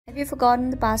Have you forgotten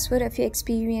the password of your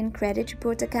Experian Credit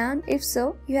Report account? If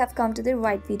so, you have come to the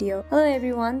right video. Hello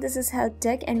everyone, this is Help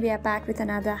Tech and we are back with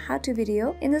another how-to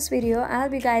video. In this video, I'll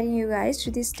be guiding you guys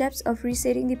through the steps of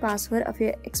resetting the password of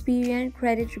your Experian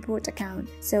Credit Report account.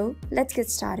 So, let's get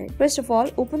started. First of all,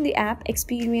 open the app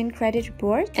Experian Credit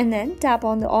Report and then tap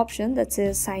on the option that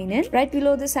says Sign In. Right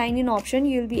below the Sign In option,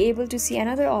 you'll be able to see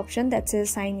another option that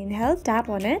says Sign In Help. Tap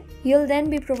on it. You'll then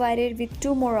be provided with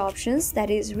two more options, that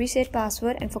is Reset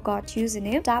Password and Forgot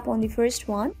Username. Tap on the first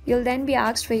one. You'll then be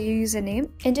asked for your username.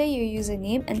 Enter your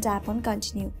username and tap on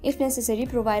Continue. If necessary,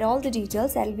 provide all the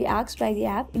details that will be asked by the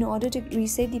app in order to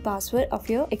reset the password of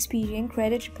your Experian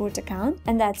Credit Report account.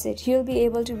 And that's it. You'll be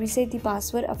able to reset the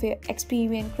password of your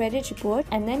Experian Credit Report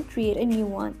and then create a new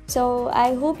one. So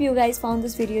I hope you guys found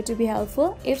this video to be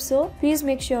helpful. If so, please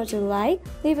make sure to like,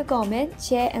 leave a comment,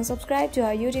 share and subscribe to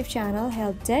our YouTube channel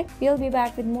Help Tech. We'll be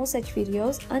back with more such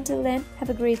videos. Until then,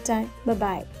 have a great time. Bye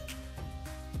bye.